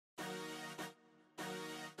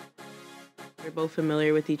We're both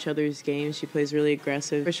familiar with each other's games. She plays really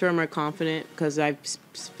aggressive. For sure, I'm more confident because I've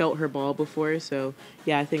felt her ball before. So,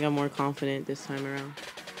 yeah, I think I'm more confident this time around.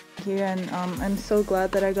 Here, and I'm so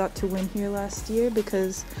glad that I got to win here last year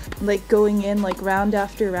because, like, going in like round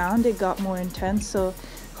after round, it got more intense. So,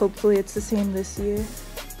 hopefully, it's the same this year.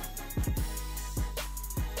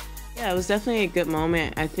 Yeah, it was definitely a good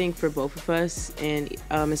moment, I think, for both of us, and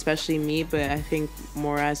especially me, but I think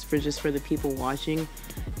more as for just for the people watching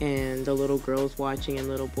and the little girls watching and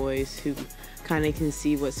little boys who kind of can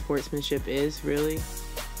see what sportsmanship is, really.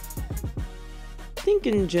 I think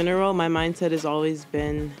in general, my mindset has always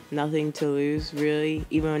been nothing to lose, really,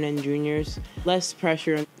 even in juniors. Less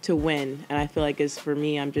pressure to win, and I feel like it's for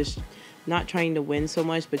me, I'm just not trying to win so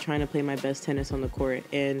much, but trying to play my best tennis on the court,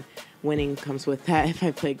 and winning comes with that if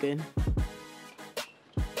I play good.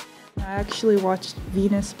 I actually watched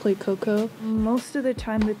Venus play Coco. Most of the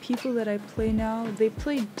time, the people that I play now, they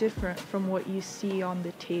play different from what you see on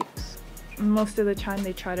the tapes. Most of the time,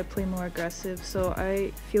 they try to play more aggressive, so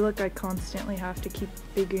I feel like I constantly have to keep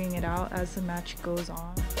figuring it out as the match goes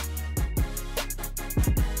on.